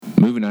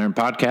Moving Iron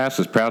Podcast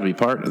is proud to be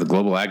part of the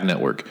Global Ag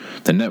Network.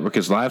 The network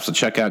is live, so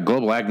check out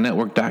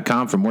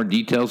globalagnetwork.com for more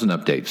details and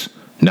updates.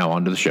 Now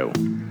on to the show.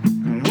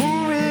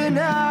 Moving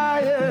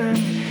iron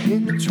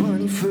in the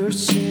 21st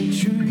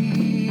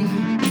century.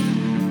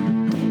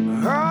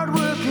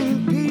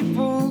 Hard-working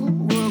people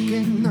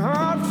working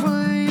hard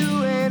for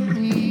you and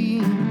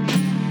me.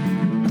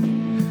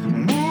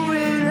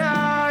 Moving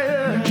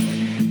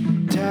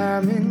iron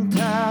time and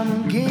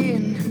time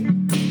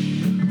again.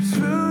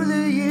 Through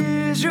the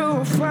years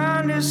you'll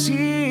find us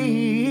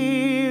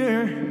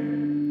here.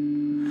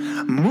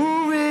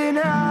 Moving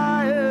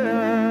iron.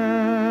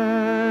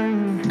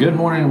 Good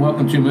morning and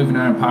welcome to Moving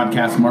Iron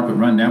Podcast Market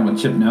Rundown with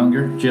Chip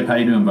Nellinger. Chip, how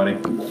you doing, buddy?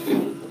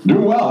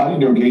 Doing well. How you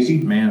doing,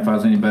 Casey? Man, if I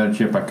was any better,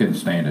 Chip, I couldn't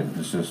stand it.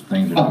 It's just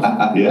things are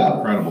just yeah.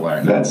 incredible.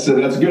 That's a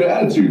good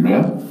attitude,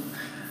 man.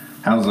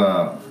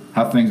 How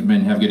things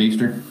been? Have a good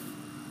Easter?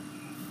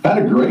 Had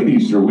a great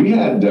Easter. We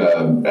had,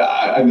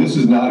 and this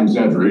is not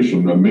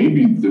exaggeration, but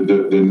maybe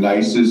the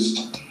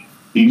nicest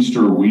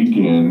Easter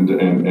weekend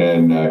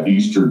and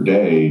Easter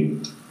day,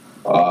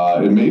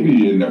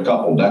 maybe in a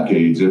couple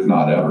decades, if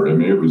not ever. I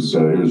mean, it was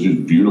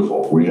just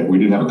beautiful. We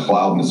didn't have a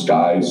cloud in the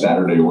sky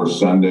Saturday or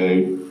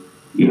Sunday.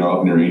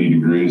 Up near 80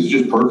 degrees. It's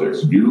just perfect.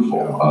 It's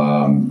beautiful.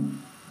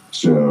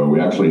 So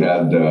we actually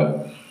had,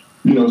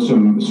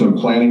 some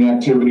planting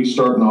activity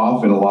starting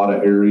off in a lot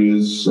of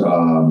areas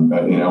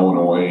in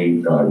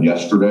Illinois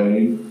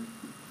yesterday.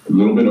 A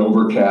little bit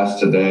overcast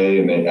today,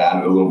 and they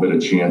added a little bit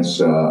of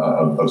chance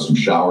of some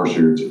showers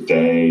here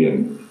today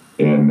and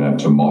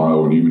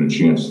tomorrow, and even a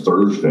chance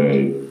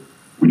Thursday.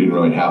 We didn't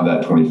really have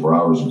that 24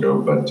 hours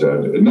ago, but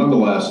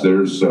nonetheless,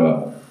 there's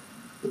the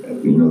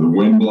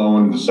wind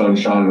blowing, the sun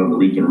shining over the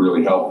weekend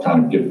really helped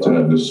kind of get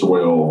the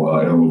soil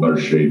in a little better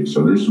shape.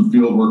 So there's some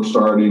field work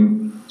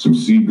starting, some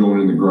seed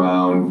going in the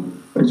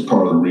ground. That's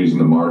part of the reason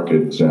the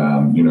market,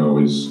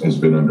 has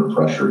been under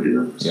pressure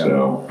here. Yeah.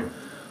 So,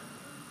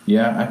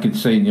 yeah, I could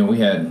say we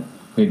had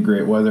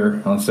great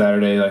weather on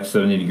Saturday, like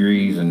 70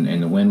 degrees,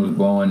 and the wind was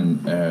blowing,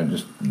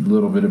 just a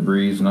little bit of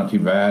breeze, not too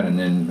bad. And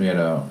then we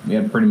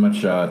had pretty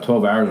much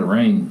 12 hours of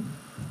rain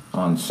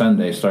on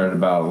Sunday. Started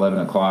about 11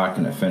 o'clock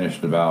and it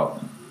finished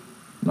about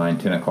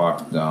 9-10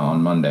 o'clock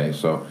on Monday.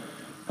 So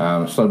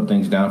slowed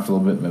things down for a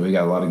little bit, but we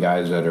got a lot of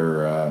guys that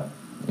are,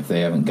 if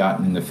they haven't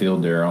gotten in the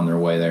field, they're on their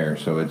way there.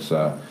 So it's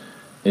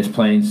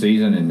playing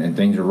season and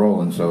things are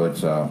rolling. So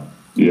it's going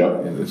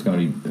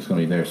to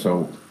be there.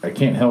 So I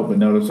can't help but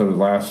notice over the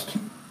last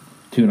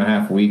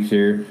 2.5 weeks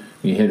here,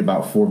 we hit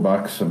about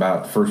 $4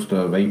 about 1st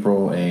of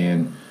April,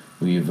 and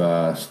we've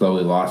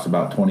slowly lost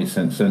about 20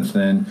 cents since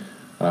then.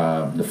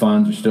 The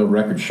funds are still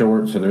record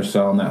short, so they're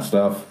selling that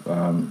stuff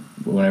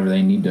whenever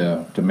they need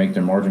to make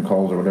their margin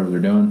calls or whatever they're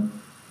doing.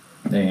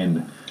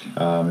 And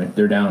if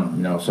they're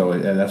down, so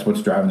that's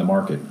what's driving the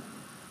market.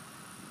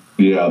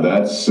 Yeah,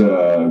 that's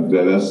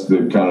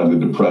the kind of the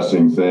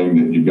depressing thing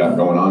that you've got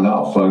going on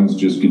now. Funds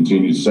just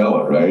continue to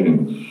sell it, right?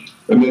 And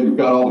they've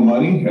got all the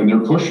money and they're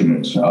pushing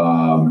it,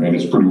 and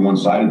it's pretty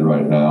one-sided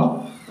right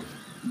now.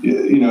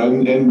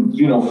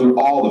 For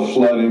all the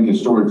flooding,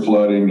 historic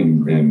flooding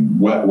and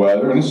wet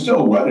weather, and it's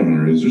still wet in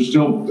areas. There's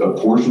still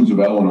portions of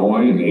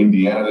Illinois and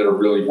Indiana that are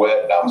really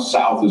wet. Down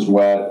south is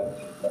wet.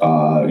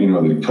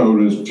 The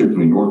Dakotas,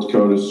 particularly North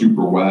Dakota,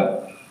 super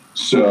wet.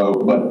 So,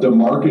 but the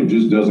market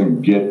just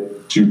doesn't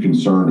get too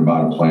concerned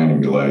about a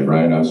planting delay,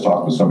 right? I was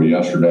talking to somebody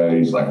yesterday.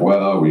 He's like,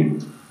 well,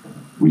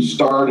 we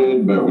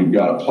started, but we've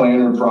got a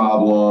planter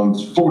problem.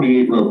 It's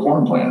 48-row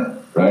corn planter,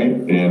 right?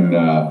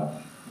 And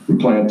we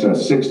plant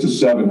 600 to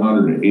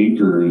 700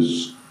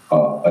 acres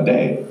a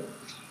day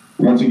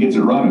once it gets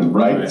it running,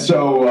 right?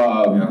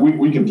 So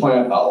we can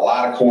plant a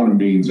lot of corn and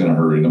beans in a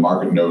hurry. The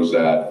market knows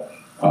that.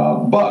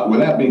 But with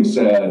that being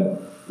said,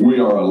 we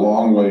are a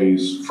long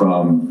ways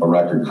from a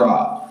record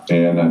crop.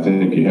 And I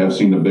think you have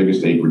seen the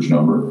biggest acreage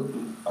number.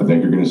 I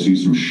think you're going to see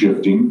some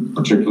shifting,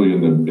 particularly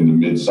in the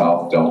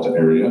Mid-South Delta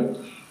area.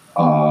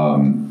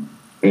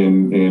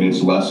 And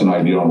it's less than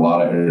ideal in a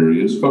lot of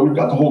areas, but we've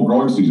got the whole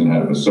growing season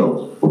ahead of us.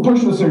 So we're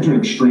pushing this thing to an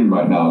extreme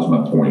right now is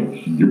my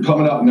point. You're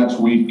coming up next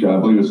week, I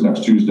believe it's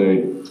next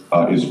Tuesday,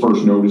 is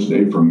first notice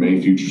day for May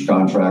futures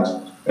contracts.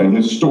 And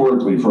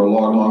historically, for a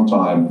long, long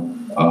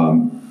time,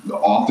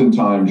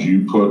 oftentimes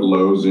you put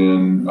lows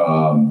in,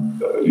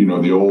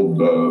 the old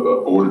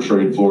order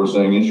trade floor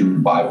saying is you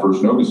buy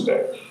first notice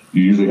day.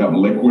 You usually have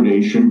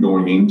liquidation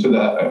going into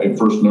that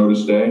first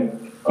notice day,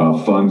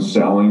 funds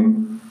selling,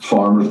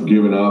 farmers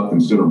giving up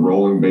instead of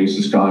rolling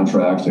basis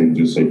contracts. They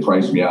just say,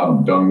 price me out,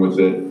 I'm done with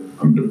it.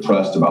 I'm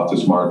depressed about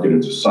this market.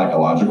 It's a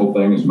psychological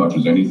thing as much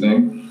as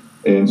anything.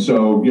 And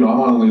so, I'm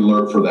on the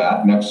alert for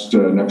that. Next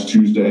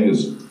Tuesday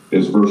is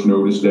first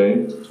notice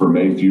day for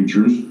May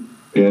futures.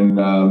 And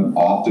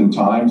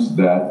oftentimes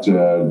that,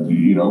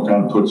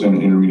 kind of puts in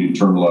an intermediate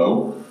term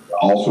low.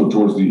 Also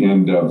towards the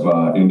end of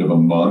a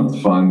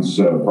month, funds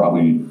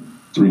probably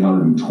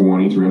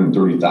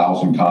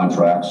 330,000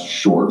 contracts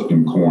short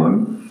in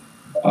corn.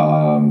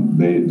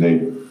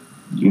 They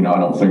I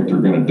don't think they're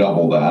going to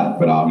double that,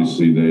 but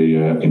obviously they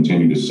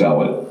continue to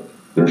sell it.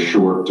 They're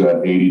short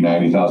 80,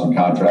 90,000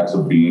 contracts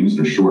of beans.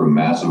 They're short a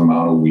massive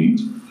amount of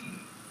wheat.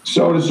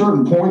 So at a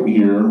certain point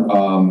here, we're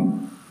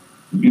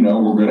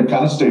going to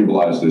kind of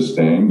stabilize this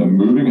thing. The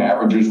moving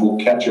averages will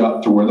catch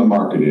up to where the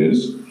market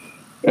is.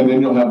 And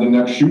then you'll have the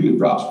next shoe that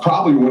drops,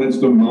 probably when it's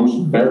the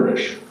most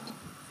bearish,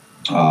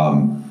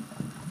 or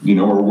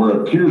where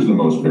it appears the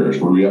most bearish,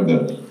 where we have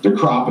the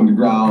crop in the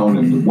ground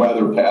and the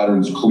weather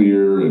patterns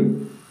clear, and,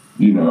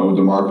 the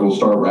market will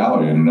start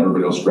rallying, and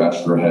everybody will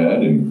scratch their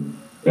head and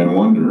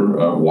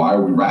wonder why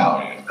are we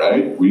rallying,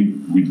 right? We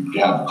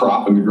have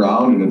crop in the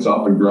ground and it's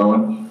up and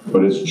growing,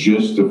 but it's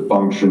just a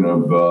function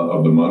of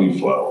the money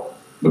flow.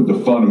 But the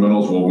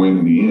fundamentals will win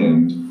in the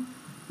end,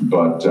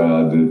 but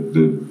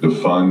the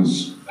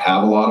funds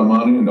have a lot of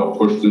money and they'll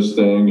push this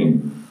thing,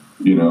 and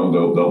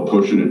they'll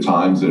push it at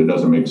times that it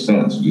doesn't make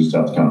sense. You just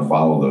have to kind of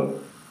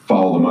follow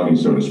the money,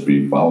 so to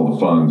speak, follow the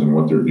funds and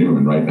what they're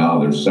doing. Right now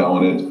they're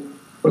selling it,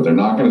 but they're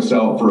not going to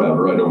sell it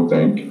forever, I don't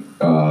think.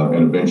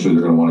 And eventually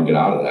they're going to want to get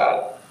out of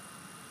that.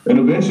 And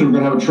eventually we're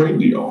going to have a trade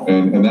deal,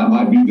 and that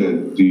might be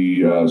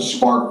the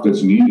spark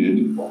that's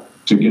needed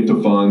to get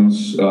the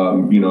funds,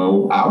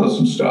 out of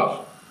some stuff.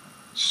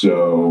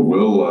 So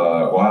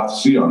we'll have to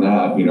see on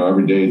that.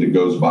 Every day that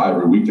goes by,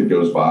 every week that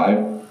goes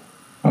by,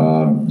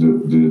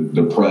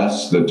 the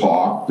press, the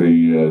talk,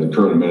 the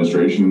current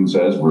administration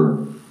says we're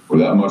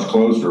that much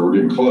closer. We're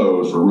getting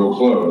close. We're real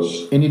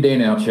close. Any day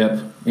now,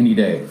 Chip. Any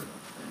day.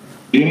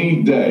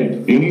 Any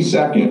day. Any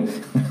second.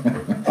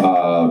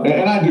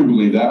 And I do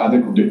believe that. I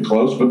think we're getting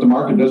close, but the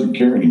market doesn't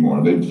care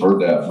anymore. They've deferred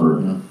that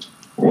for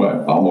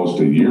almost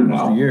a year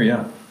now. Almost a year,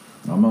 yeah.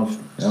 Almost.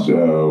 Yeah.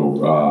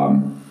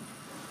 So.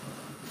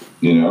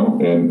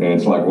 And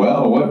it's like,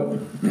 well, what?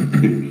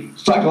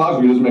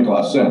 Psychologically, it doesn't make a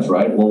lot of sense,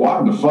 right? Well, why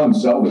would the fund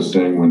sell this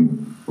thing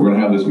when we're going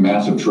to have this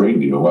massive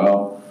trade deal?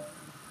 Well,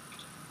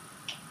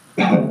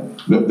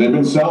 they've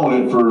been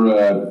selling it for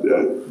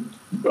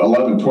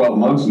 11, 12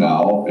 months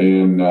now,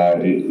 and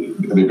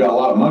they've got a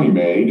lot of money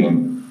made,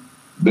 and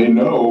they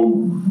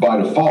know by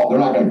default they're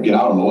not going to get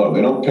out on the low.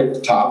 They don't pick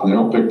the top and they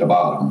don't pick the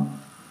bottom.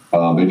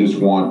 They just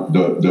want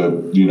the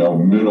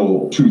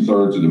middle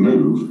 2/3 of the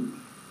move.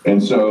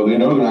 And so they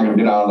know they're not going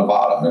to get out on the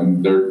bottom,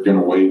 and they're going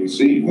to wait and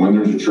see. When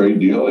there's a trade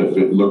deal, if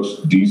it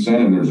looks decent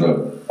and there's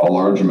a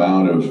large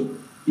amount of,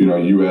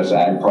 U.S.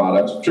 ag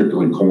products,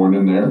 particularly corn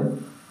in there,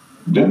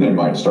 then they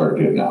might start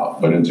getting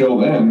out. But until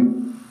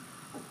then,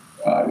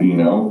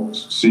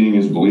 seeing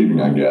is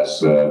believing, I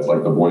guess. It's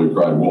like the boy who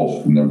cried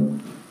wolf,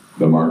 and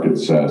the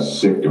market's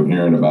sick of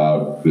hearing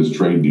about this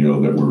trade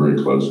deal that we're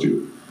very close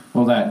to.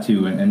 Well, that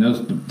too, and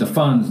the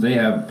funds, they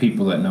have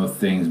people that know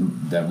things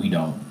that we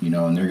don't,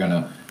 and they're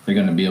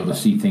going to be able to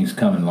see things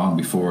coming long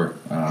before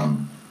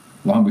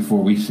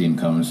we see them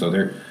coming. So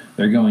they're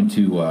going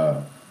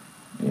to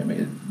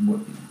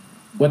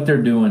what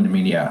they're doing. I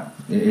mean,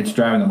 it's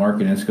driving the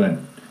market, and it's going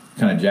to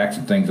kind of jack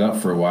some things up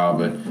for a while.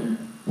 But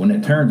when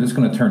it turns, it's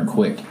going to turn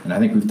quick. And I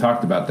think we've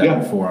talked about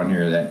that before on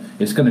here, that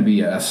it's going to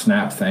be a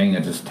snap thing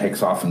that just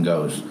takes off and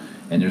goes.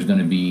 And there's going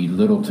to be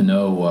little to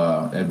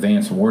no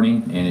advance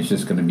warning, and it's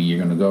just going to be, you're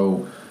going to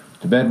go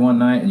to bed one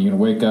night and you're going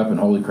to wake up and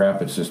holy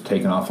crap, it's just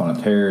taken off on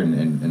a tear,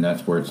 and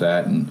that's where it's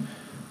at. And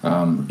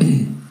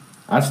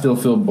I still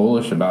feel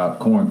bullish about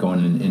corn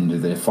going into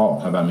the fall.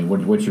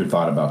 What's your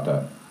thought about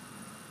that?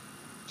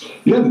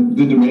 Yeah,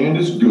 the demand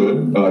is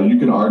good. You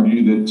can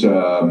argue that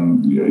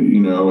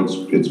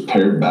it's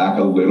pared back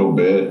a little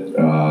bit.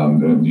 The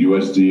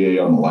USDA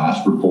on the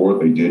last report,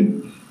 they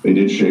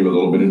did shave a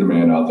little bit of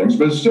demand out things,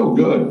 but it's still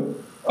good.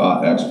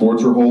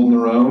 Exports are holding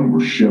their own.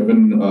 We're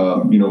shipping,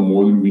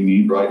 more than we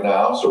need right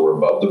now, so we're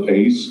above the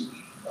pace.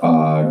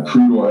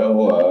 Crude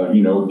oil,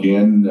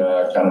 again,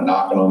 kind of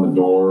knocking on the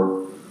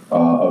door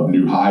of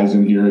new highs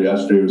in here.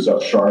 Yesterday it was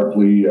up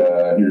sharply.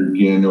 Here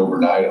again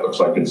overnight, it looks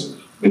like it's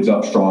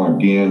up strong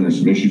again. There's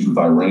some issues with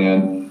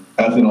Iran.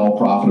 Ethanol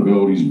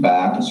profitability is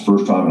back. It's the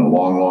first time in a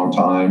long, long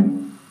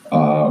time.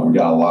 We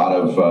got a lot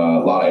of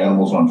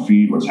animals on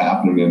feed. What's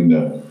happening in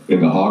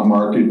the hog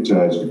market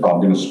is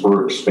probably going to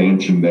spur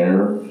expansion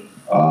there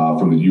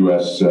from the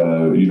U.S.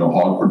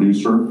 Hog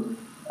producer.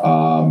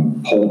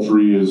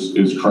 Poultry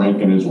is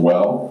cranking as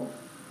well,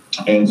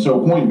 and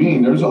so point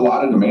being, there's a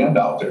lot of demand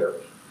out there.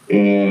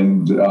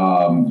 And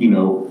I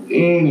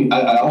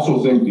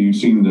also think that you've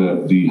seen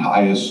the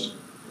highest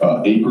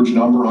acreage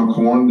number on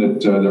corn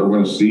that we're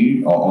going to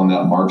see on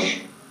that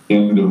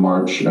end of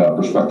March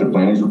prospective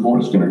plantings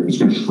report. It's going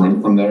to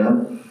shrink from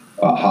there.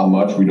 How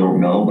much, we don't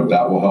know, but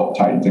that will help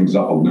tighten things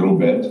up a little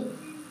bit.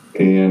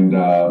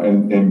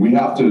 And we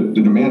have to,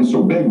 the demand's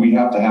so big, we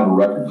have to have a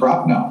record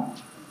crop now.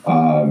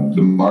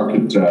 The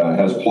market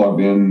has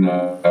plugged in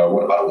about a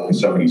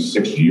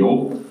 176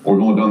 yield.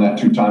 We've only done that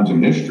 2 times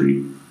in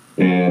history,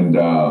 and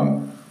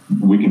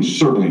we can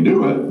certainly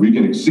do it. We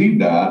can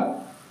exceed that,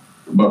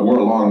 but we're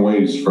a long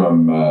ways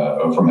from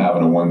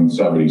having a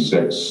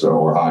 176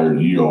 or higher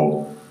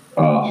yield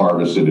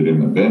harvested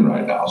in the bin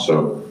right now.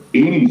 So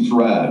any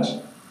threat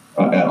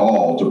at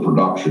all to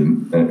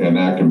production, and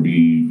that can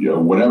be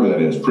whatever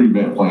that is,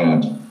 prevent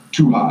plant,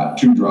 too hot,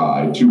 too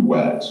dry, too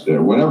wet,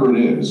 whatever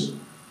it is,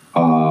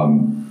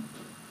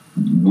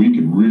 we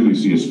could really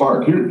see a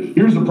spark.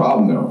 Here's the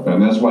problem, though,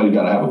 and that's why you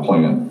got to have a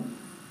plan.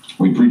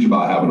 We preach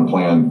about having a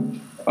plan,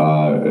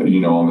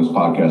 on this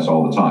podcast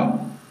all the time.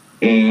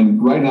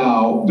 And right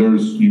now,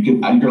 you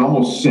can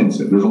almost sense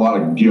it. There's a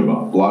lot of give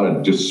up, a lot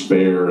of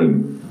despair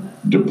and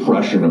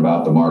depression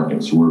about the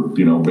market. So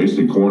we're,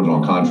 basically corn's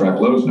on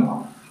contract lows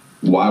now.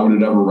 Why would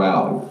it ever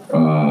rally?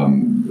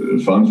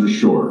 Funds are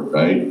short,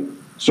 right?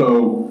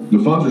 So the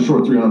funds are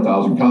short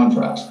 300,000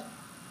 contracts.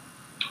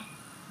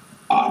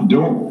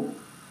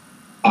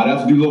 I'd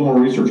have to do a little more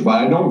research, but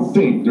I don't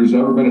think there's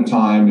ever been a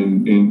time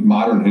in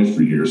modern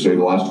history here, say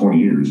the last 20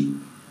 years,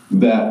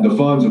 that the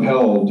funds have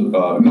held,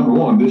 number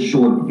one, this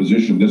short of a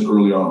position this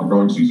early on in the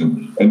growing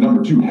season, and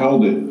number two,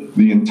 held it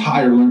the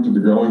entire length of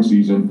the growing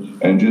season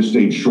and just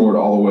stayed short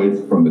all the way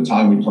from the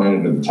time we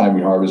planted to the time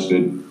we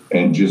harvested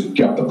and just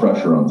kept the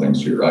pressure on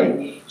things here,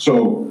 right?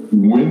 So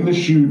when the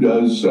shoe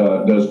does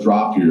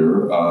drop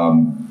here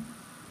and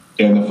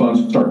the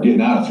funds start getting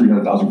out of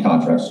 300,000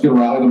 contracts, it's going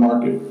to rally the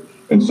market.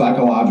 And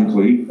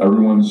psychologically,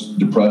 everyone's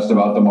depressed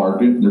about the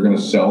market. They're going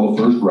to sell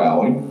the first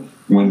rally.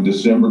 When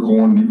December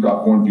corn, new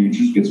crop corn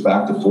futures gets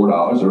back to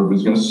 $4,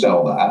 everybody's going to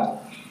sell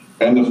that.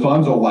 And the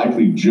funds will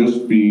likely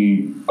just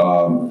be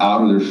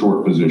out of their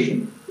short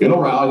position.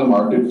 It'll rally the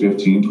market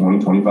 15, 20,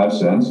 25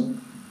 cents.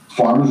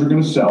 Farmers are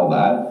going to sell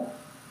that.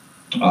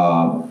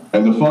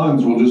 And the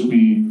funds will just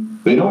be,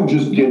 they don't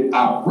just get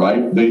out,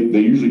 right? They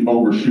usually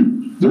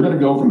overshoot. They're going to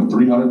go from a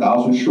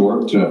 300,000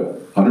 short to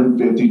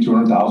 150,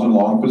 200,000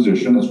 long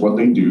position. That's what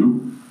they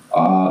do.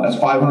 That's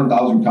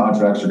 500,000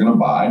 contracts they're going to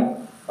buy.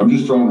 I'm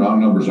just throwing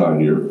round numbers out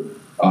here.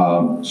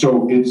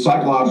 So it's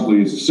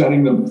psychologically, it's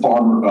setting the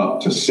farmer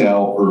up to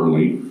sell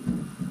early.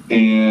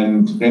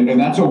 And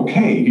that's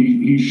okay.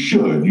 He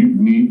should. You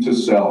need to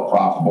sell at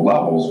profitable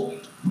levels.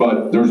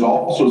 But there's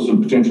also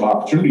some potential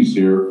opportunities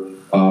here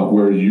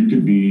where you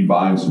could be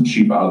buying some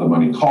cheap out of the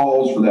money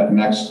calls for that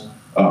next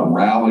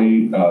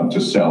rally to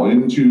sell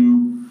into.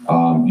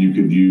 You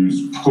could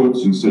use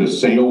puts instead of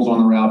sales on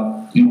the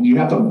route. You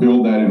have to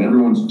build that in.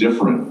 Everyone's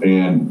different,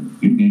 and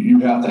you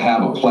have to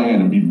have a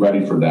plan and be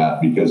ready for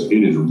that because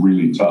it is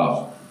really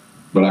tough.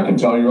 But I can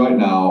tell you right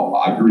now,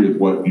 I agree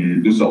with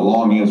this is a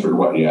long answer to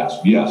what you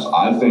asked. Yes,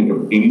 I think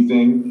of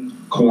anything,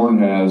 corn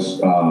has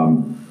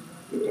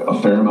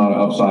a fair amount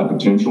of upside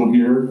potential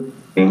here,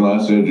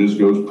 unless it just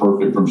goes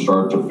perfect from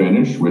start to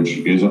finish, which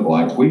isn't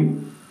likely.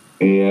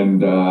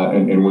 And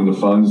when the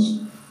funds,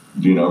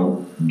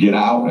 get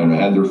out and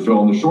had their fill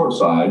on the short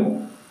side,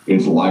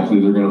 it's likely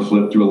they're going to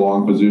flip to a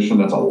long position.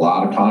 That's a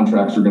lot of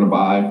contracts they're going to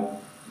buy.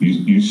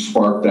 You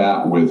spark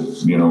that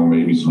with,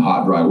 maybe some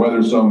hot, dry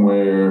weather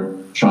somewhere.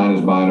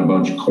 China's buying a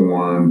bunch of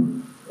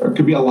corn. It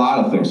could be a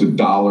lot of things. The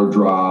dollar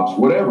drops,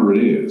 whatever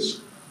it is.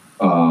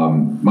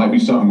 Might be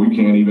something we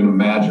can't even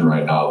imagine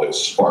right now that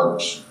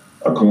sparks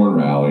a corn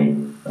rally.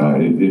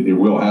 It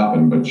will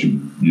happen, but you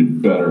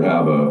better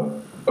have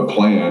a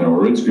plan,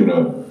 or it's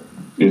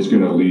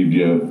gonna leave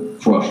you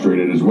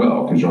frustrated as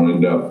well, because you'll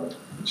end up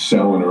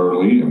selling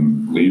early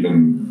and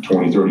leaving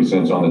 20, 30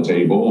 cents on the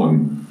table,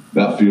 and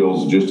that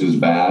feels just as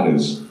bad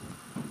as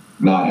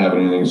not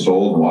having anything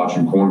sold and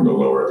watching corn go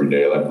lower every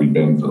day like we've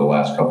been for the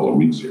last couple of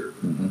weeks here.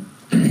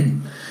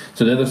 Mm-hmm.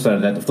 So the other side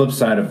of that, the flip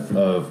side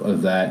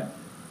of that,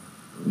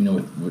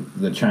 with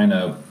the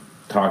China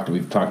talk that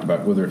we've talked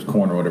about, whether it's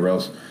corn or whatever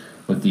else,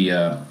 with the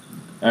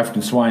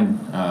African swine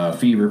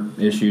fever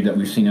issue that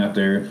we've seen out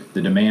there,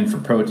 the demand for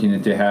protein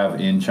that they have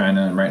in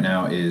China right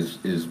now is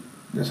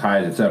as high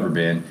as it's ever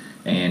been,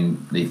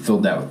 and they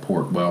filled that with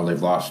pork. Well,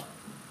 they've lost,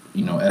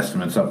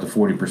 estimates up to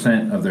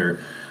 40% of their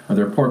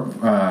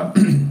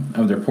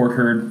pork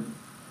herd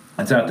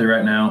that's out there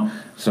right now.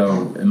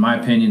 So, in my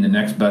opinion, the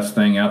next best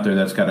thing out there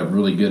that's got a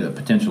really good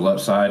potential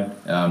upside,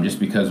 just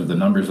because of the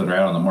numbers that are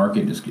out on the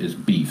market, is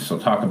beef. So,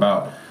 talk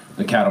about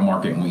the cattle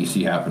market and what you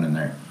see happening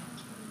there.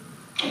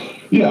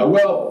 Yeah,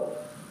 well,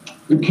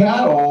 the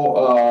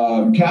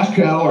cattle, cash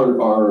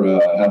cattle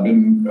have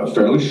been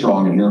fairly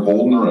strong in here,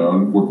 holding their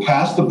own. We're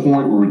past the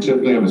point where we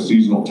typically have a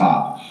seasonal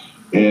top.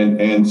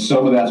 And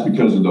some of that's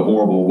because of the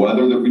horrible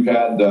weather that we've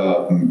had,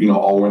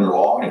 all winter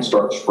long, and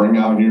start spring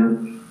out here.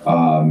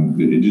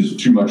 It just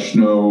too much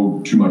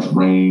snow, too much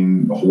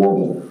rain,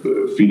 horrible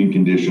feeding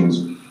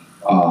conditions.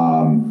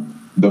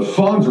 The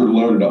funds are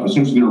loaded up.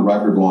 Essentially, they're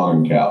record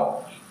long in cattle.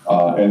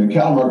 And the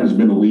cattle market has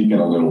been leaking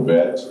a little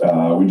bit.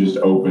 We just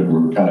opened.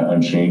 We're kind of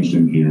unchanged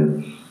in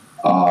here.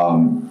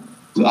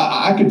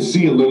 I could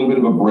see a little bit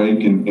of a break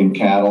in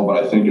cattle,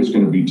 but I think it's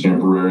going to be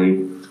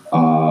temporary.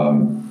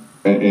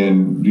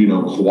 And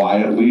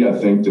quietly, I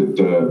think that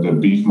the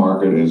beef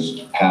market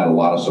has had a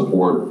lot of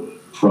support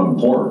from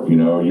pork.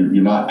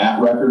 You're not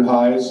at record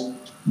highs,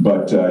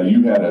 but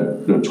you had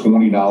a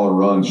 $20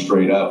 run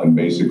straight up in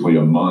basically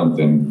a month.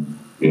 And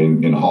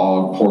in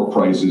hog, pork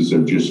prices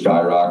have just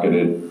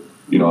skyrocketed.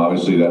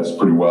 Obviously that's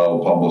pretty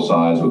well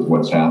publicized with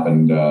what's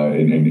happened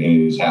and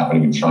is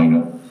happening in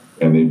China,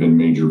 and they've been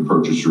major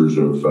purchasers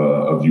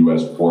of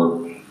U.S.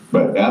 pork.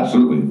 But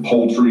absolutely,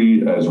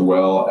 poultry as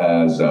well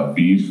as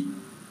beef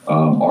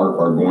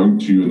are going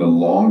to, in the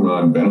long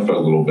run, benefit a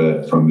little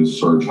bit from this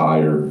surge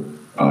higher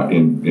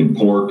in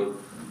pork.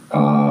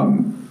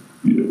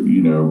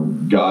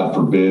 God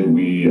forbid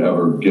we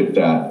ever get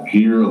that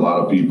here. A lot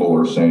of people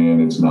are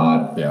saying it's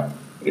not. Yeah.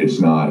 It's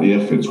not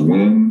if, it's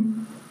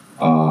when.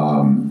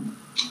 I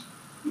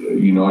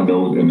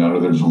know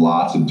there's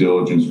lots of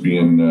diligence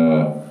being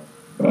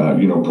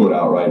put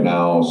out right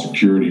now,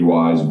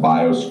 security-wise,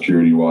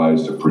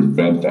 biosecurity-wise, to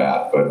prevent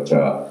that. But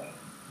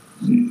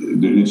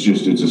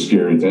it's a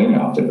scary thing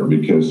out there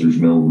because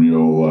there's no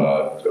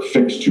real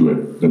fix to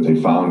it that they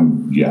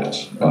found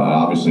yet.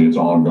 Obviously, it's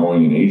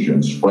ongoing in Asia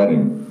and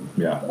spreading.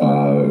 Yeah.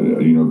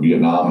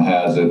 Vietnam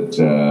has it.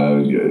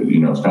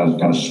 It's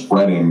kind of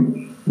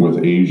spreading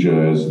with Asia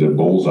as the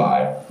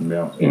bullseye.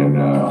 Yeah. And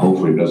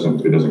hopefully it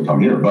doesn't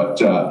come here.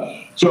 But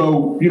I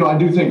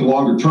do think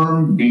longer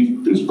term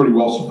beef is pretty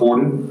well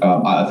supported.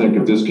 I think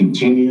if this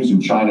continues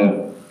and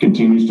China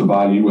continues to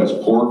buy U.S.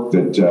 pork,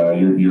 that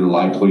you're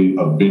likely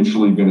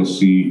eventually going to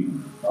see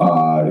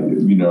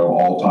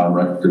all-time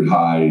record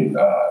high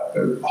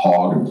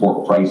hog and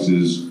pork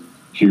prices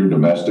here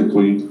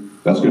domestically.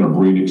 That's going to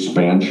breed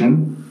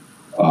expansion,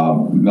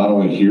 not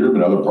only here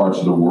but other parts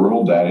of the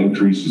world. That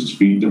increases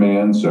feed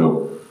demand.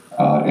 So,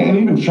 and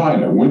even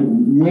China,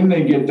 when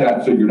they get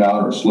that figured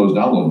out or it slows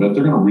down a little bit,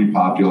 they're going to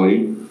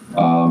repopulate.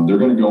 They're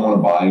going to go on a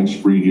buying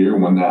spree here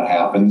when that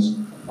happens.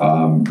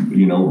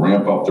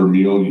 Ramp up their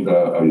meal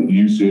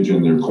usage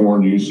and their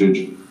corn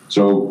usage.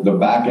 So the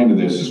back end of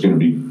this is going to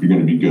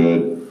be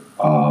good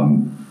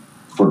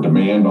for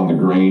demand on the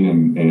grain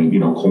and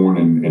corn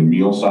and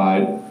meal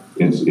side.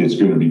 It's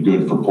going to be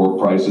good for pork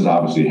prices.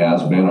 Obviously, it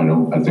has been.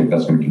 I think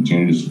that's going to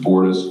continue to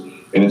support us,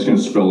 and it's going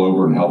to spill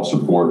over and help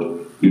support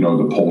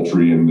the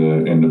poultry and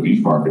the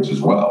beef markets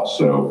as well.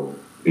 So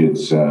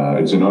it's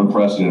an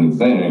unprecedented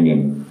thing,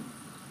 and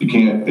you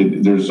can't.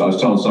 I was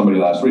telling somebody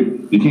last week,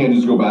 you can't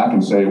just go back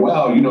and say,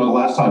 well, the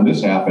last time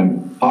this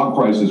happened, hog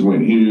prices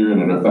went here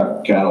and it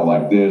affected cattle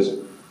like this.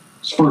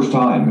 It's the first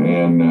time,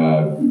 and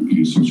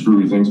some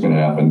screwy things can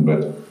happen,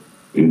 but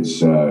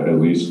it's at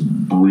least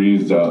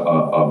breathed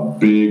a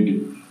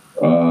big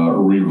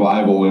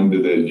revival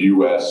into the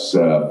U.S.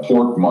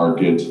 Pork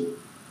market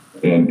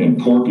and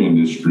pork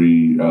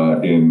industry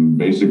in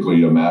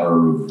basically a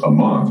matter of a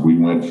month. We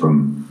went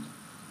from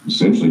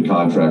essentially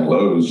contract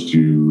lows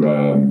to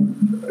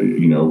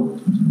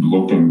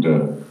looking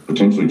to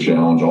potentially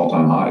challenge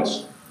all-time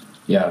highs.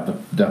 Yeah,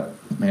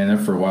 man, there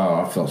for a while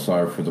I felt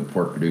sorry for the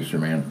pork producer,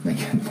 man.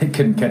 They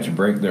couldn't catch a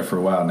break there for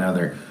a while. Now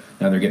they're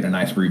getting a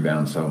nice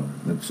rebound. So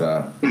it's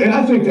and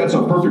I think that's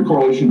a perfect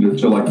correlation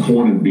to like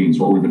corn and beans,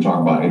 what we've been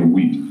talking about, and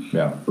wheat.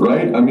 Yeah.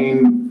 Right? I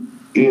mean,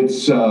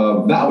 it's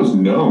that was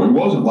known. It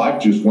wasn't like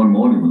just one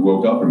morning we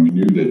woke up and we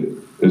knew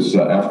that this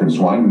African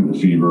swine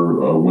fever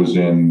was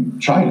in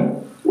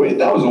China. Wait,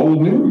 that was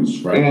old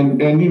news. Right.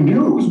 And you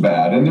knew it was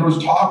bad. And there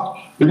was talk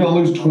they're going to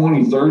lose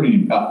 20,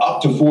 30,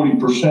 up to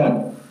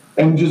 40%.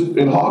 And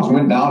hogs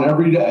went down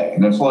every day.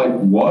 And it's like,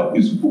 what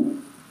is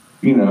going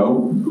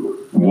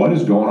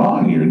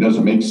on here? It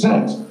doesn't make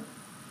sense.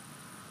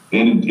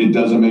 And it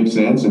doesn't make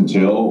sense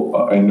until,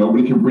 and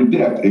nobody can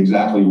predict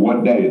exactly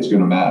what day it's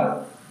going to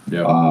matter.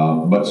 Yeah.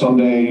 But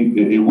someday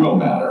it will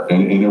matter.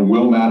 And it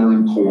will matter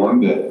in corn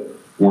that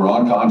we're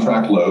on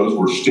contract lows,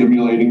 we're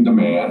stimulating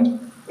demand,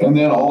 and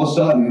then all of a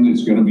sudden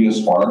it's going to be a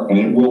spark, and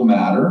it will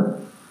matter,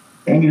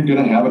 and you're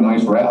going to have a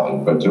nice rally.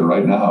 But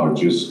right now, it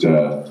just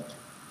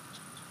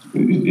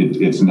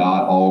it's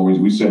not always.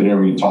 We sit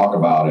here and we talk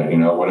about it,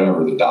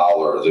 whatever, the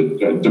dollar,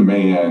 the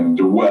demand,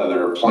 the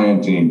weather,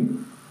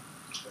 planting.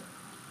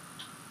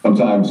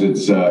 Sometimes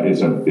it's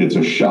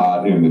a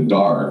shot in the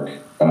dark,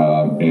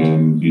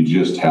 and you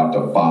just have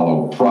to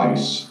follow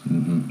price,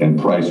 and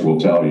price will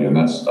tell you, and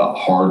that's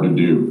hard to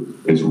do.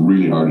 It's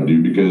really hard to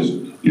do because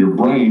your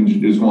brain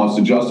just wants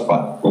to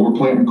justify. Well, we're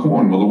planting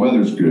corn. Well, the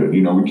weather's good.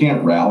 We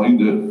can't rally.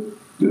 The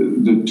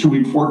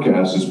 2-week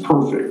forecast is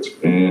perfect,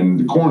 and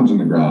the corn's in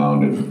the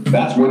ground, and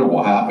that's when it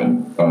will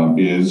happen.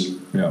 Is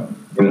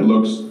when it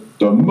looks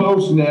the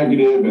most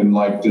negative and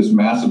like this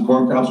massive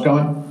corn crop's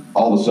coming.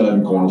 All of a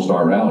sudden, corn will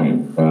start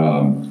rallying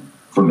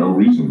for no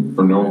reason,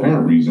 for no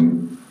apparent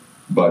reason,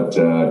 but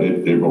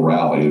it will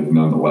rally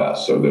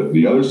nonetheless. So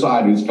the other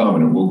side is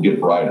coming, and we'll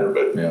get brighter.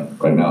 But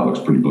right now, it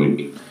looks pretty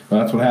bleak. Well,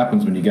 that's what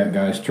happens when you got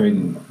guys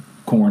trading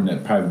corn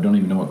that probably don't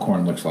even know what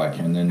corn looks like,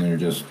 and then they're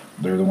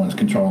the ones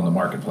controlling the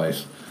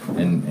marketplace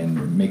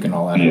and making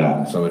all that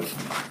happen. So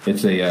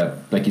it's a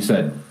like you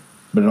said,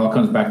 but it all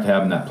comes back to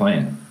having that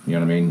plan. You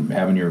know what I mean?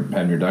 Having your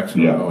ducks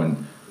in a row, and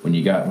when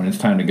it's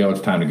time to go,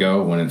 it's time to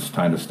go. When it's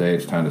time to stay,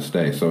 it's time to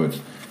stay. So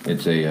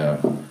it's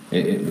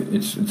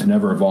an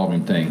ever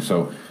evolving thing.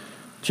 So,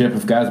 Chip,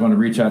 if guys want to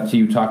reach out to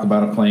you, talk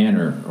about a plan,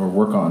 or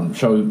work on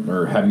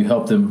or have you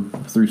help them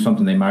through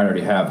something they might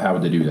already have, how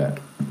would they do that?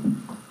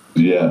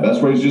 Yeah,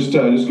 best way is just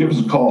give us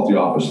a call at the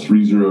office,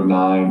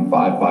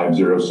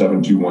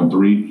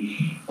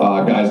 309-550-7213.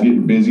 Guys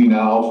getting busy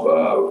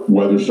now.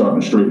 Weather's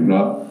starting to straighten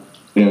up,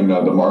 and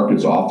the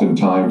markets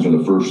oftentimes are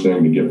the first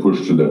thing to get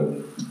pushed to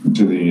the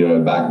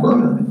back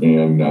burner,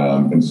 and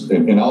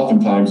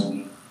oftentimes,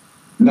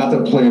 not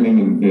that planning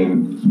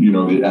and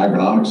the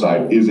agronomic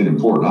side isn't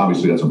important.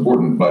 Obviously, that's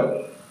important,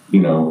 but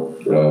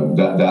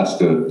that's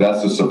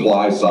the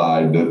supply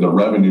side. The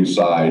revenue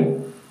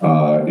side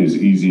is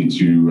easy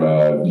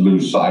to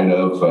lose sight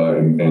of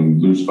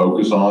and lose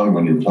focus on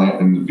when you're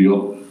planting in the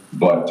field.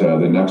 But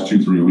the next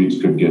 2-3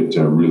 weeks could get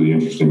really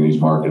interesting in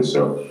these markets.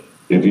 So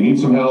if you need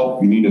some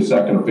help, you need a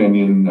second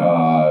opinion,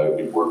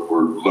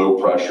 we're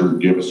low pressure,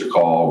 give us a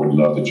call. We'd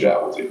love to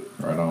chat with you.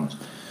 Right on.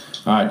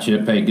 All right,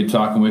 Chip. Hey, good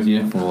talking with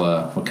you.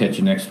 We'll catch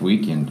you next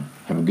week, and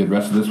have a good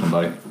rest of this one,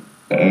 buddy.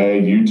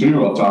 Hey, you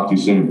too. I'll talk to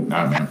you soon.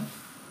 All right, man.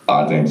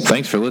 Thanks.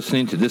 Thanks for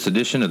listening to this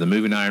edition of the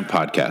Moving Iron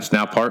Podcast,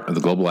 now part of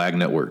the Global Ag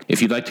Network. If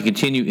you'd like to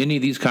continue any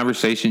of these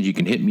conversations, you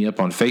can hit me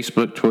up on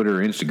Facebook,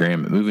 Twitter, or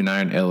Instagram at Moving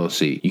Iron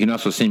LLC. You can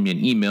also send me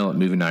an email at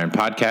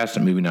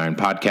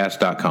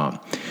movingironpodcast@movingironpodcast.com.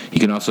 You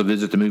can also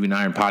visit the Moving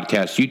Iron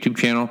Podcast YouTube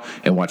channel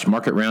and watch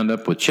Market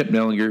Roundup with Chip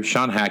Nellinger,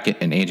 Sean Hackett,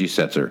 and Angie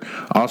Setzer.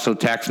 Also,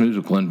 Tax News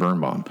with Glenn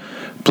Birnbaum.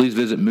 Please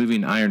visit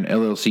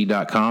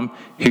movingironllc.com.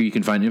 Here you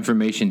can find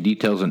information,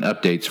 details, and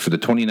updates for the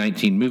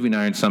 2019 Moving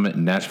Iron Summit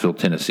in Nashville,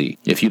 Tennessee.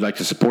 If you'd like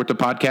to support the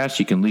podcast,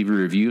 you can leave a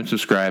review and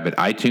subscribe at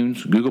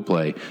iTunes, Google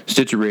Play,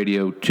 Stitcher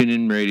Radio,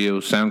 TuneIn Radio,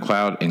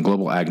 SoundCloud, and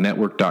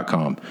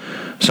globalagnetwork.com.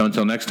 So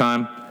until next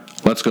time,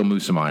 let's go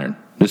move some iron.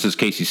 This is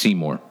Casey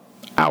Seymour.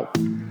 Out.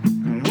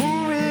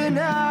 Moving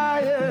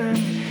iron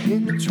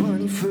in the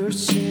 21st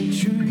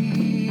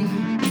century.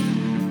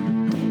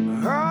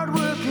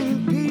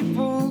 Hard-working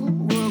people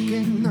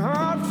working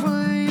hard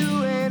for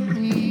you and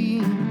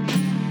me.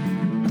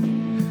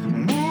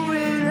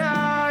 Moving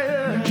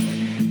iron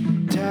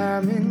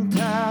time and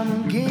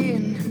time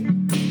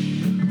again.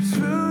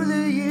 Through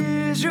the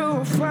years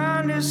you'll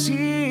find us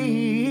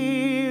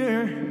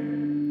here.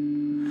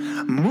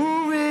 Moving